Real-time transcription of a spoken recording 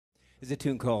is a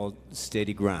tune called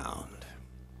Steady Ground.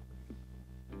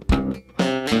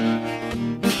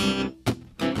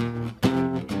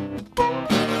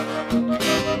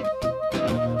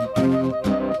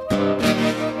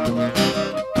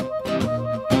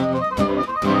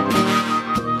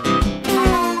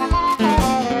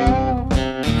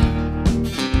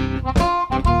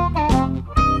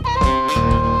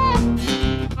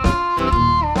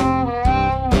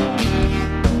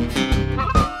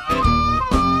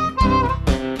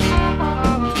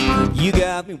 You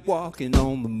got me walking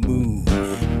on the moon.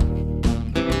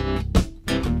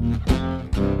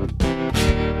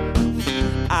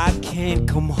 I can't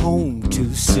come home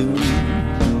too soon.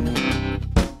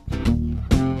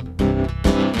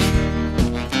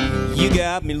 You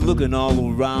got me looking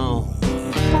all around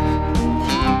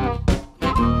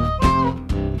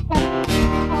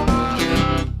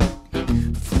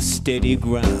for steady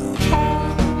ground.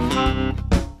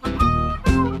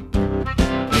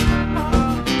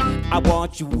 I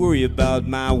want you to worry about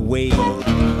my way.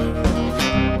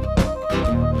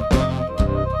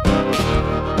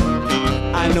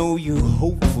 I know you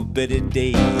hope for better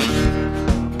days.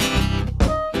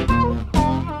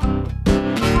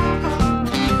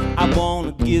 I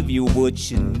wanna give you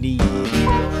what you need.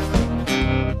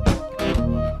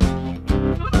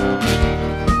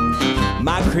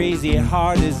 My crazy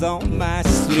heart is on my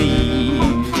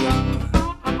sleeve.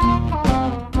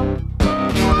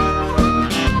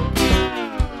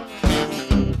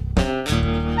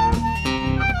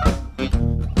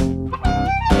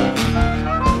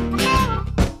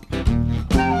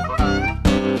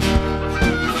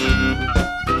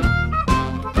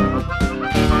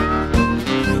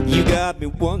 You got me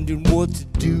wondering what to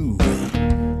do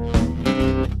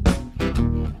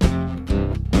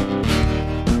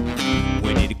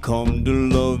when it comes to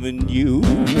loving you.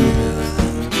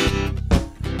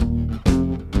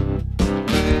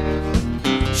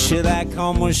 Should I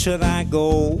come or should I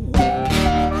go?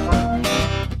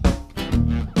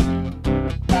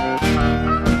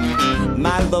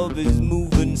 My love is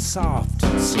moving soft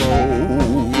and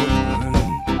slow.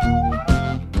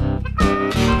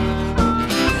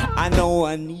 I know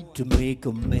I need to make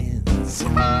amends.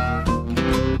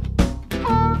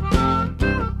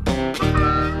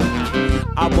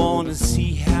 I wanna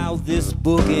see how this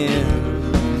book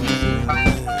ends.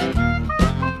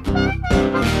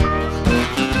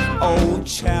 Old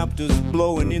chapters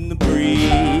blowing in the breeze.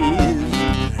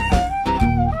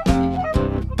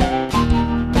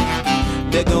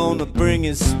 They're gonna bring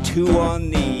us to our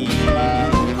knees.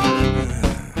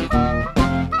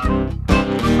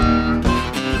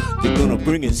 They're gonna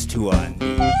bring us to our knees.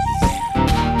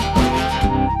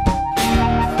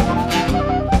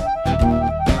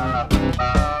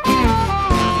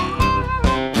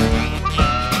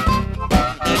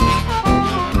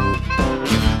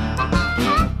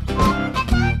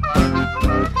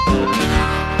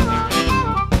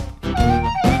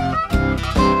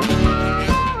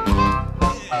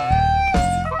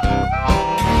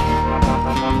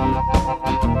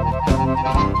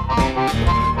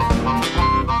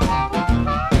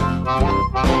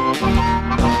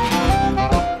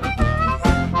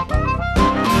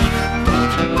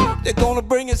 They're gonna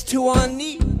bring us to our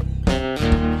knees.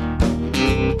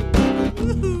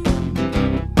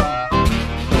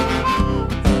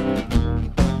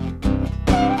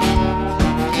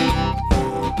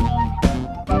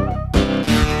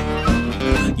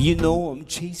 You know I'm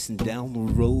chasing down the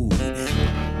road.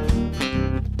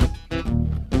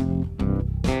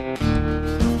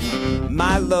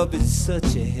 My love is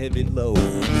such a heavy load.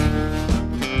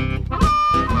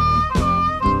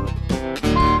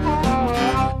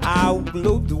 I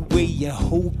love the way you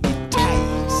hold me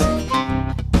tight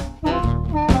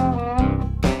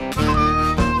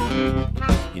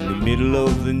in the middle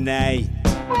of the night.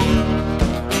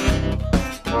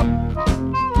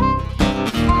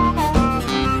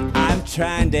 I'm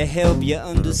trying to help you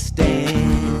understand,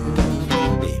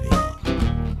 baby.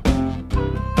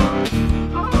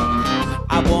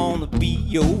 I wanna be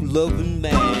your loving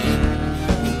man.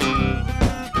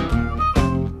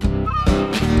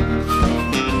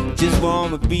 Just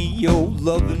wanna be your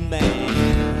loving man.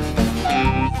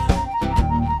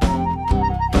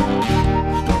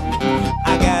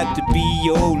 I got to be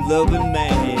your loving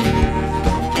man.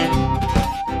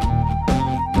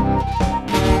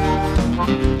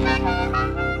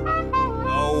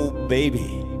 Oh,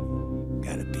 baby.